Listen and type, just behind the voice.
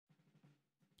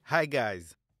Hi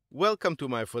guys, welcome to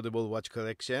my affordable watch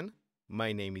collection.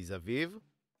 My name is Aviv,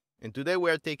 and today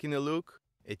we are taking a look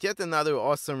at yet another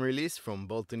awesome release from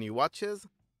Baltany watches,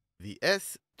 the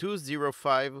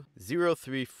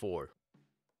S205034,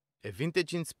 a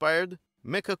vintage-inspired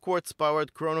mecha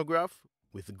quartz-powered chronograph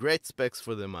with great specs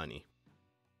for the money.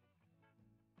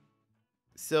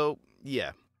 So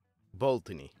yeah,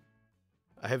 Baltany.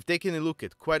 I have taken a look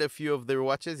at quite a few of their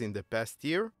watches in the past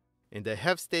year, and I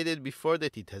have stated before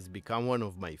that it has become one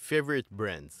of my favorite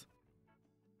brands.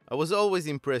 I was always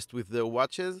impressed with their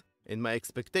watches, and my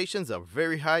expectations are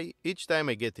very high each time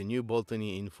I get a new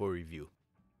Baltany in for review.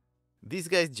 These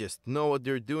guys just know what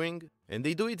they're doing, and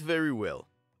they do it very well.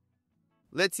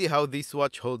 Let's see how this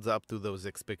watch holds up to those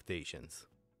expectations.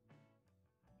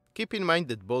 Keep in mind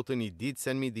that Baltany did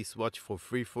send me this watch for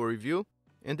free for review,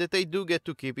 and that I do get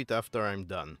to keep it after I'm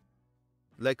done.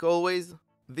 Like always,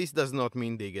 this does not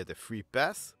mean they get a free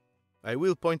pass. I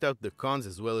will point out the cons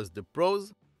as well as the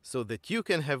pros, so that you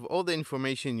can have all the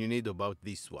information you need about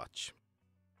this watch.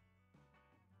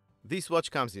 This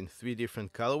watch comes in 3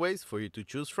 different colorways for you to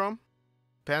choose from: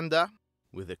 Panda,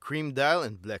 with a cream dial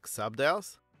and black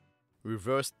subdials;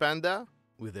 Reversed Panda,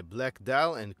 with a black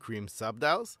dial and cream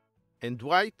subdials; and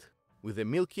White, with a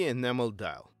milky enamel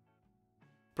dial.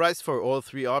 Price for all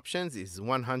 3 options is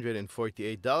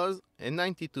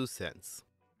 $148.92.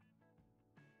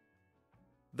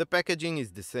 The packaging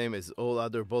is the same as all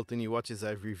other Baltany watches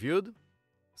I've reviewed,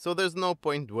 so there's no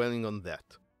point dwelling on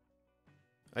that.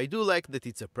 I do like that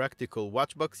it's a practical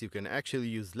watch box you can actually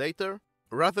use later,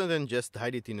 rather than just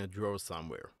hide it in a drawer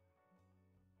somewhere.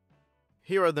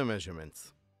 Here are the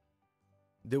measurements.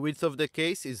 The width of the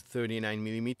case is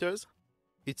 39mm,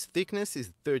 its thickness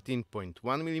is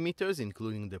 13.1mm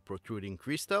including the protruding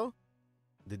crystal,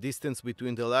 the distance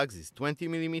between the lugs is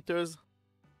 20mm,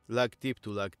 lug tip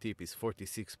to lug tip is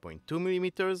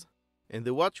 46.2mm, and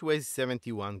the watch weighs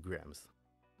 71 grams.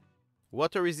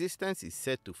 Water resistance is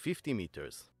set to 50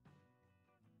 meters.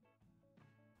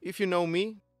 If you know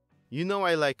me, you know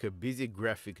I like a busy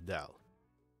graphic dial.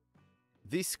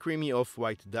 This creamy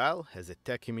off-white dial has a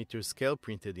tachymeter scale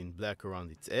printed in black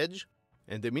around its edge,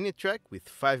 and a minute track with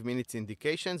 5 minutes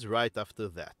indications right after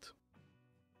that.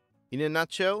 In a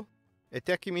nutshell, a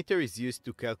tachymeter is used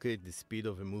to calculate the speed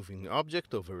of a moving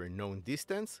object over a known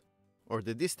distance, or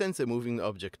the distance a moving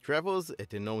object travels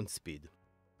at a known speed.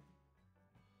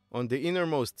 On the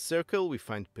innermost circle we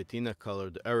find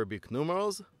patina-colored Arabic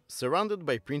numerals, surrounded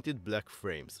by printed black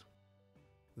frames.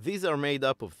 These are made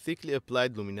up of thickly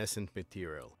applied luminescent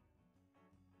material.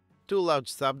 2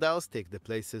 large subdials take the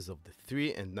places of the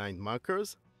 3 and 9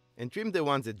 markers, and trim the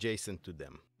ones adjacent to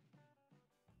them.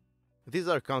 These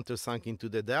are countersunk into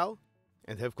the dial,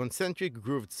 and have concentric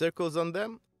grooved circles on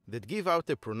them that give out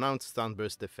a pronounced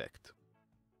sunburst effect.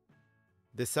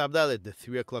 The subdial at the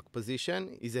 3 o'clock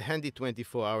position is a handy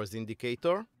 24 hours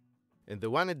indicator, and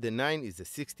the one at the 9 is a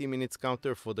 60 minutes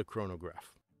counter for the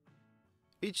chronograph.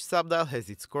 Each subdial has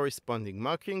its corresponding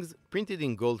markings printed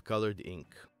in gold-colored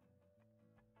ink.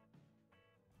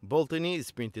 Baltany is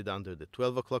printed under the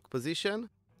 12 o'clock position,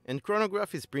 and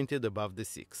chronograph is printed above the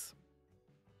 6.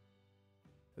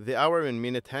 The hour and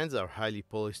minute hands are highly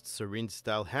polished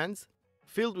syringe-style hands,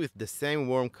 filled with the same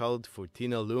warm-colored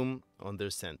Fortina lume on their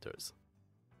centers.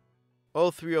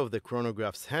 All 3 of the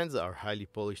chronograph's hands are highly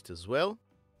polished as well,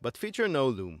 but feature no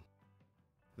lume.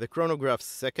 The chronograph's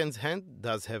second hand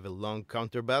does have a long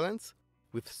counterbalance,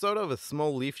 with sort of a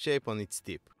small leaf shape on its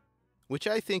tip, which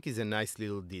I think is a nice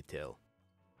little detail.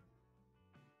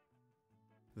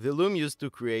 The lume used to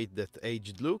create that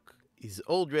aged look is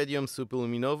old radium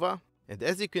superluminova, and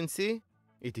as you can see,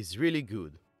 it is really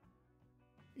good.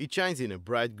 It shines in a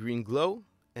bright green glow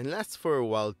and lasts for a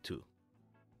while too.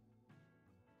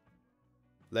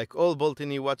 Like all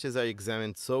Baltany watches I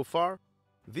examined so far,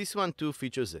 this one too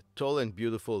features a tall and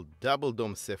beautiful double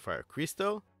dome sapphire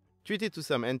crystal, treated to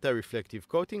some anti-reflective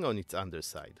coating on its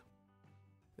underside.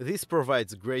 This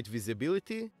provides great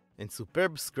visibility and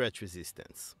superb scratch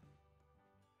resistance.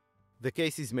 The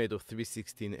case is made of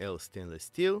 316L stainless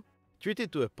steel,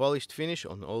 treated to a polished finish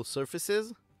on all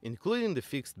surfaces, including the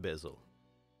fixed bezel.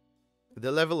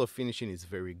 The level of finishing is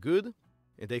very good,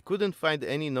 and I couldn't find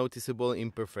any noticeable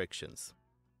imperfections.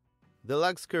 The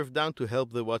lugs curve down to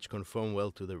help the watch conform well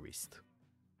to the wrist.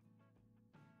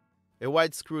 A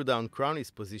wide screw-down crown is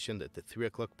positioned at the 3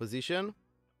 o'clock position,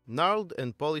 gnarled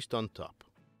and polished on top.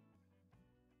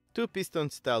 2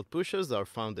 piston-style pushers are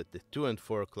found at the 2 and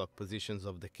 4 o'clock positions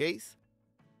of the case.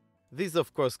 These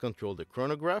of course control the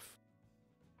chronograph.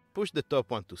 Push the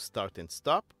top one to start and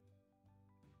stop,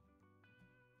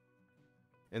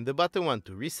 and the bottom one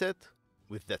to reset,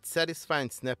 with that satisfying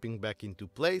snapping back into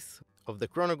place of the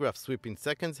chronograph sweeping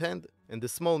seconds hand and the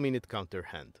small minute counter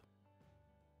hand.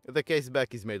 The case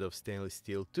back is made of stainless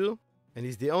steel too, and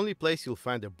is the only place you'll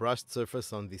find a brushed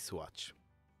surface on this watch.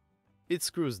 It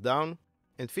screws down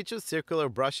and features circular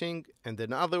brushing and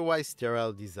an otherwise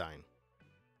sterile design.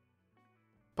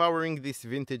 Powering this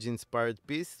vintage-inspired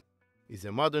piece is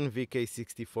a modern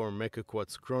VK64 Mecha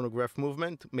Quartz chronograph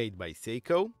movement made by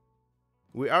Seiko.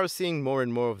 We are seeing more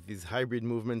and more of these hybrid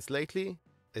movements lately,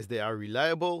 as they are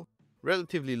reliable,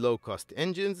 relatively low-cost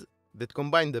engines that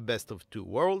combine the best of two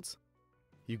worlds.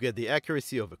 You get the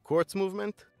accuracy of a quartz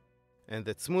movement, and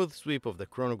that smooth sweep of the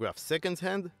chronograph seconds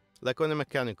hand, like on a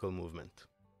mechanical movement.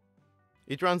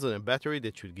 It runs on a battery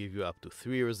that should give you up to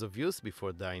 3 years of use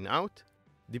before dying out,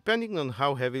 depending on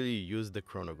how heavily you use the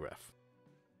chronograph.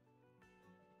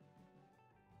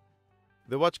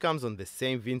 The watch comes on the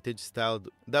same vintage-styled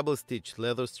double-stitched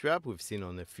leather strap we've seen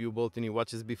on a few Baltany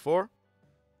watches before.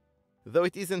 Though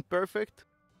it isn't perfect,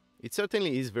 it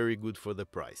certainly is very good for the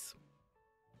price.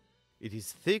 It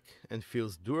is thick and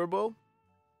feels durable,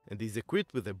 and is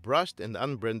equipped with a brushed and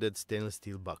unbranded stainless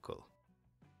steel buckle.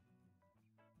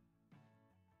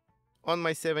 On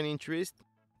my 7-inch wrist,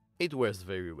 it wears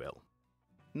very well.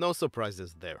 No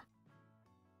surprises there.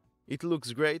 It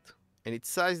looks great, and it's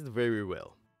sized very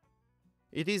well.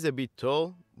 It is a bit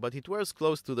tall, but it wears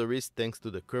close to the wrist thanks to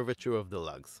the curvature of the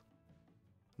lugs.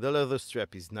 The leather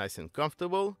strap is nice and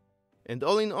comfortable, and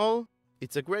all in all,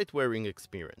 it's a great wearing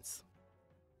experience.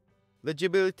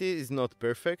 Legibility is not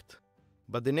perfect,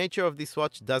 but the nature of this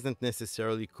watch doesn't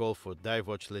necessarily call for dive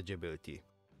watch legibility.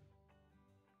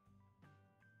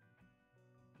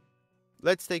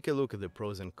 Let's take a look at the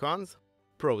pros and cons.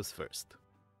 Pros first.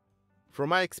 From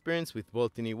my experience with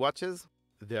Baltany watches,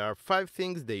 there are 5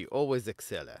 things they always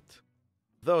excel at.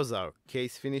 Those are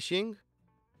case finishing,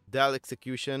 dial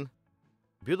execution,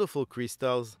 beautiful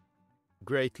crystals,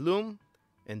 great lume,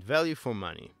 and value for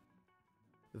money.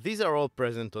 These are all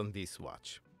present on this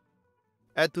watch.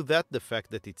 Add to that the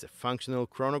fact that it's a functional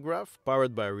chronograph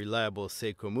powered by a reliable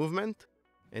Seiko movement,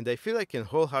 and I feel I can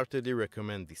wholeheartedly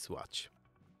recommend this watch.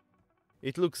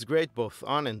 It looks great both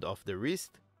on and off the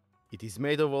wrist, it is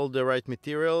made of all the right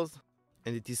materials,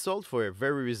 and it is sold for a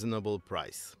very reasonable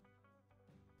price.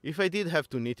 If I did have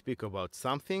to nitpick about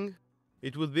something,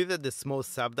 it would be that the small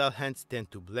subdial hands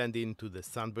tend to blend into the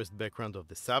sunburst background of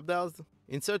the subdials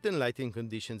in certain lighting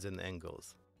conditions and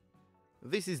angles.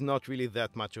 This is not really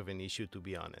that much of an issue, to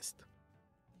be honest.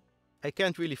 I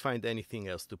can't really find anything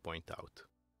else to point out.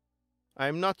 I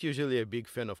am not usually a big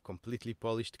fan of completely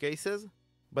polished cases,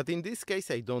 but in this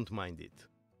case I don't mind it.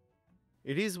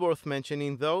 It is worth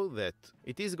mentioning though that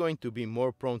it is going to be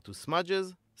more prone to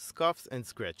smudges, scuffs and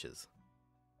scratches.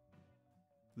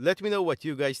 Let me know what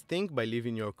you guys think by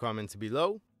leaving your comments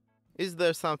below. Is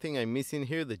there something I'm missing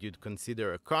here that you'd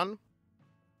consider a con?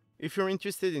 If you're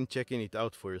interested in checking it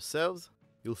out for yourselves,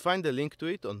 you'll find a link to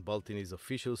it on Baltany's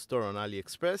official store on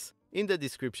AliExpress in the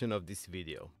description of this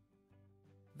video.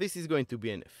 This is going to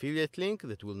be an affiliate link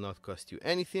that will not cost you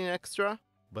anything extra,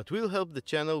 but will help the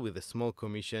channel with a small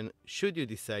commission should you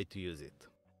decide to use it.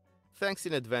 Thanks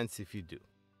in advance if you do.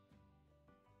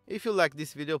 If you like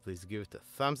this video, please give it a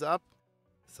thumbs up,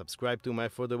 subscribe to my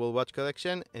affordable watch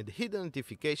collection, and hit the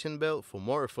notification bell for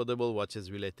more affordable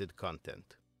watches related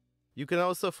content. You can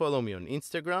also follow me on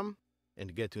Instagram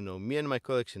and get to know me and my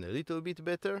collection a little bit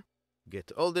better, get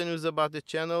all the news about the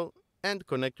channel, and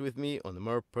connect with me on a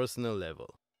more personal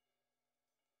level.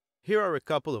 Here are a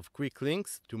couple of quick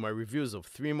links to my reviews of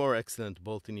 3 more excellent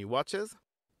Baltany watches.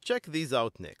 Check these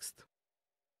out next.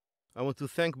 I want to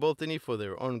thank Baltany for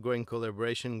their ongoing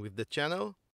collaboration with the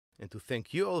channel, and to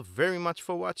thank you all very much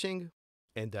for watching,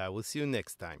 and I will see you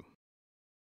next time.